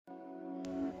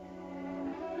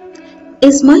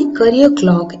Is my career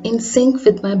clock in sync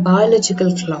with my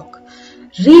biological clock?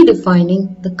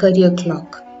 Redefining the career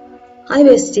clock. Hi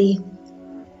Bestie.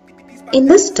 In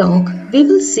this talk, we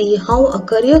will see how a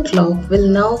career clock will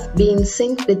now be in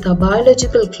sync with our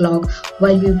biological clock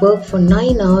while we work for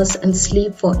 9 hours and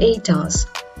sleep for 8 hours.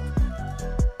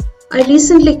 I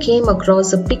recently came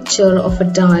across a picture of a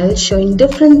dial showing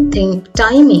different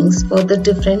timings for the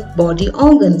different body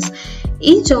organs.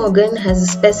 Each organ has a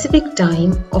specific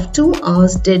time of 2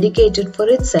 hours dedicated for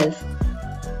itself.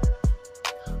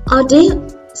 Our day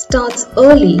starts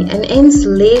early and ends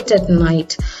late at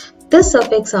night. This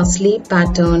affects our sleep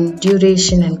pattern,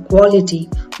 duration and quality,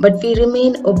 but we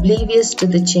remain oblivious to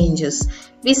the changes.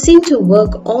 We seem to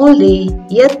work all day,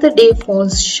 yet the day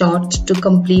falls short to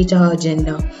complete our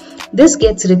agenda. This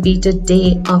gets repeated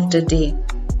day after day.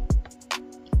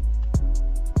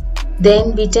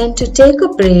 Then we tend to take a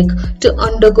break to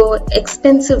undergo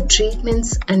expensive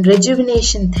treatments and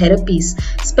rejuvenation therapies,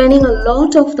 spending a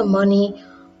lot of the money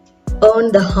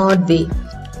earned the hard way,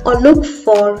 or look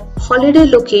for holiday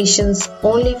locations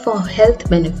only for health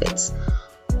benefits.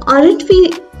 Aren't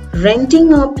we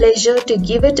renting our pleasure to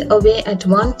give it away at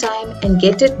one time and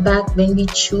get it back when we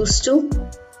choose to?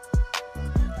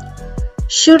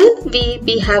 Shouldn't we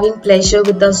be having pleasure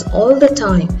with us all the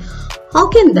time? How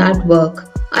can that work?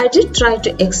 I did try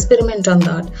to experiment on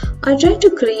that. I tried to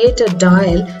create a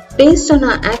dial based on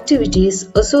our activities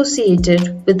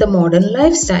associated with the modern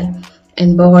lifestyle.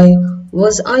 And boy,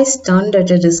 was I stunned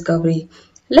at a discovery.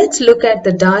 Let's look at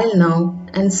the dial now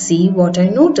and see what I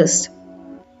noticed.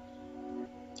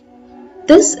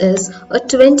 This is a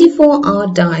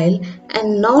 24-hour dial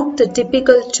and not the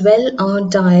typical 12-hour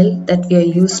dial that we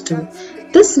are used to.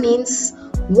 This means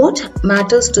what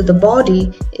matters to the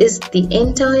body is the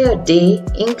entire day,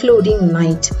 including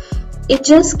night. It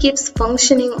just keeps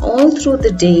functioning all through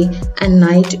the day and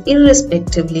night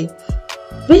irrespectively.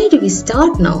 Where do we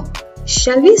start now?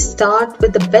 Shall we start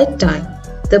with the bedtime,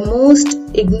 the most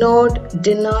ignored,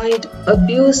 denied,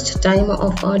 abused time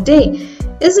of our day,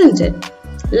 isn't it?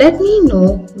 Let me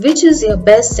know which is your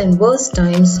best and worst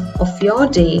times of your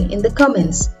day in the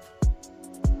comments.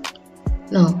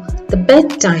 Now, the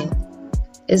bedtime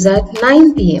is at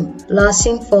 9 p.m.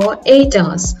 lasting for 8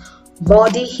 hours.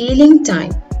 Body healing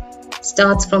time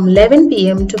starts from 11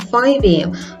 p.m. to 5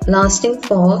 a.m. lasting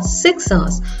for 6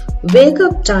 hours. Wake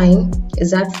up time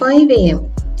is at 5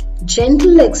 a.m.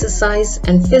 Gentle exercise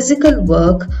and physical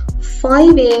work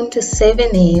 5 a.m. to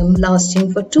 7 a.m.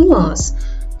 lasting for 2 hours.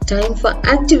 Time for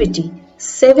activity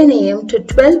 7 a.m. to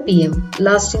 12 p.m.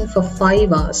 lasting for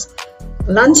 5 hours.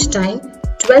 Lunchtime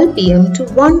 12 p.m. to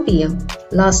 1 p.m.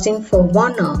 lasting for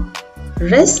 1 hour.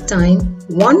 Rest time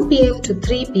 1 p.m. to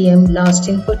 3 p.m.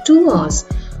 lasting for 2 hours.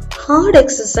 Hard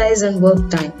exercise and work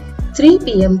time 3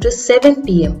 p.m. to 7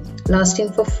 p.m.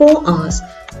 lasting for 4 hours.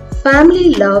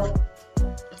 Family love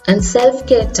and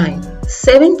self-care time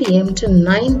 7 p.m. to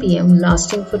 9 p.m.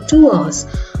 lasting for 2 hours.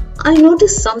 I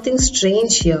noticed something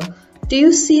strange here. Do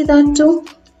you see that too?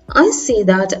 I see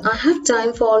that I have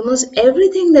time for almost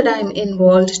everything that I am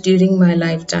involved during my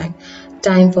lifetime.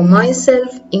 Time for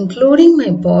myself, including my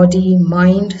body,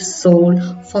 mind, soul,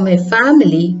 for my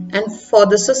family and for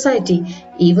the society,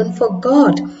 even for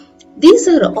God. These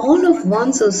are all of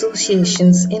one's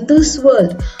associations in this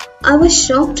world. I was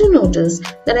shocked to notice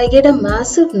that I get a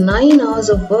massive 9 hours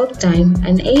of work time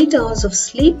and 8 hours of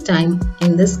sleep time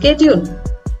in this schedule.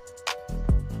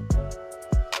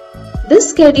 This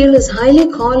schedule is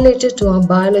highly correlated to our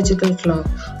biological clock.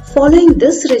 Following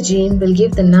this regime will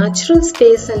give the natural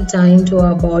space and time to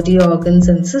our body organs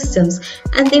and systems,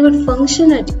 and they will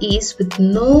function at ease with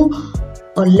no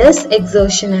or less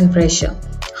exertion and pressure.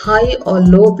 High or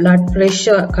low blood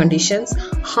pressure conditions,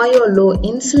 high or low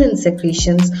insulin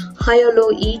secretions, high or low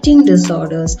eating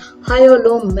disorders, high or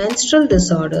low menstrual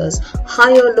disorders,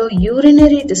 high or low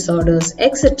urinary disorders,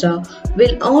 etc.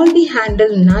 will all be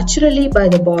handled naturally by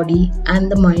the body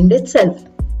and the mind itself.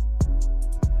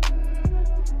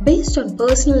 Based on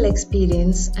personal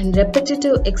experience and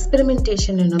repetitive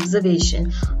experimentation and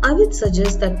observation, I would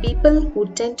suggest that people who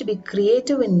tend to be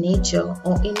creative in nature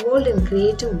or involved in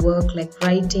creative work like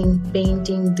writing,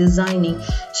 painting, designing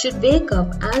should wake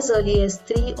up as early as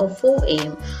 3 or 4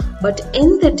 a.m. but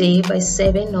end the day by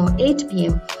 7 or 8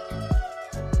 p.m.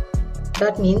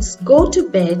 That means go to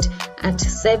bed at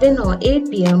 7 or 8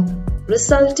 p.m.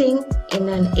 resulting in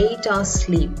an 8-hour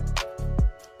sleep.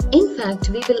 In fact,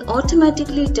 we will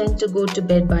automatically tend to go to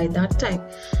bed by that time.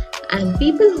 And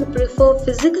people who prefer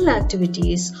physical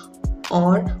activities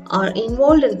or are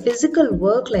involved in physical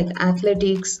work like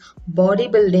athletics,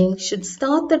 bodybuilding should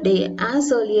start the day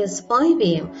as early as 5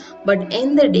 a.m. but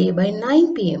end the day by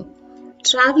 9 p.m.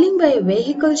 Traveling by a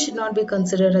vehicle should not be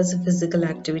considered as a physical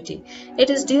activity. It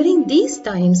is during these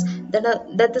times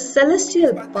that the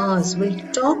celestial powers will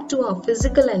talk to our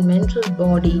physical and mental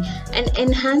body and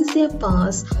enhance their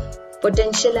powers,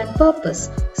 potential and purpose.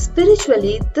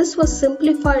 Spiritually, this was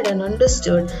simplified and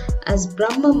understood as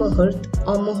Brahma Muhurt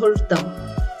or Muhurtam.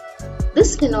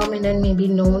 This phenomenon may be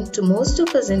known to most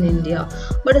of us in India,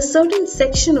 but a certain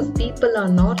section of people are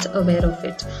not aware of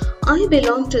it. I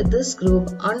belonged to this group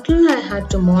until I had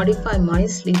to modify my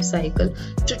sleep cycle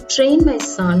to train my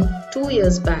son 2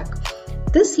 years back.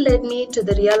 This led me to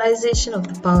the realization of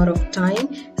the power of time,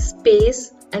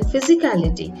 space, and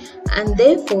physicality, and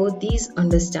therefore these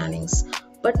understandings.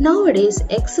 But nowadays,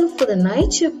 except for the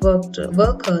night shift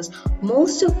workers,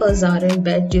 most of us are in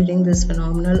bed during these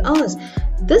phenomenal hours.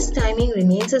 This timing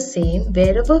remains the same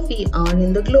wherever we are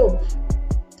in the globe.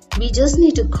 We just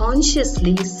need to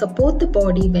consciously support the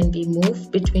body when we move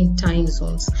between time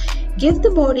zones. Give the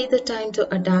body the time to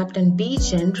adapt and be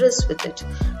generous with it,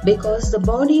 because the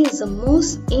body is the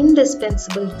most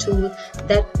indispensable tool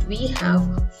that we have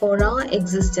for our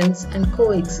existence and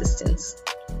coexistence.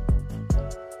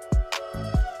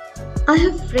 I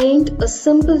have framed a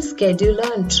simple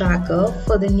scheduler and tracker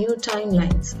for the new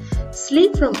timelines.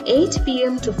 Sleep from 8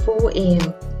 p.m. to 4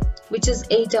 a.m., which is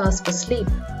 8 hours for sleep.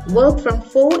 Work from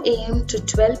 4 a.m. to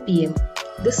 12 p.m.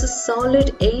 This is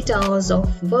solid 8 hours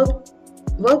of work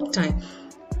time.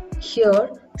 Here,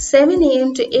 7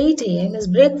 a.m. to 8 a.m. is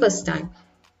breakfast time.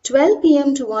 12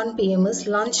 p.m. to 1 p.m. is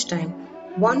lunch time.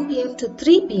 1 p.m. to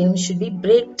 3 p.m. should be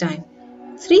break time.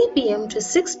 3 p.m. to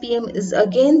 6 p.m. is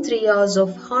again 3 hours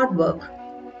of hard work.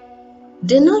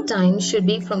 Dinner time should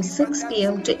be from 6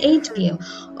 p.m. to 8 p.m.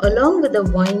 along with the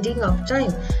winding up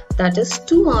time, that is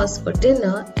 2 hours for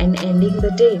dinner and ending the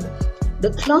day.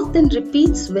 The clock then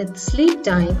repeats with sleep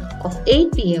time of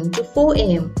 8 p.m. to 4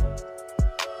 a.m.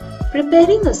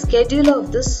 Preparing a schedule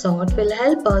of this sort will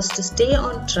help us to stay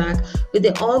on track with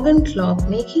the organ clock,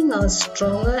 making us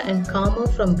stronger and calmer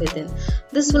from within.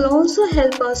 This will also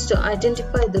help us to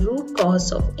identify the root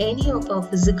cause of any of our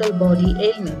physical body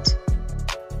ailment.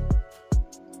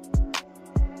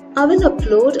 I will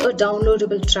upload a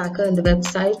downloadable tracker in the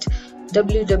website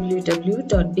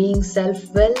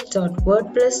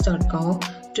www.beingselfwell.wordpress.com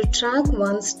to track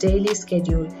one's daily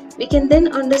schedule. We can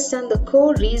then understand the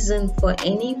core reason for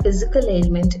any physical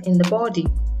ailment in the body.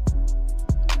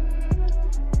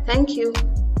 Thank you.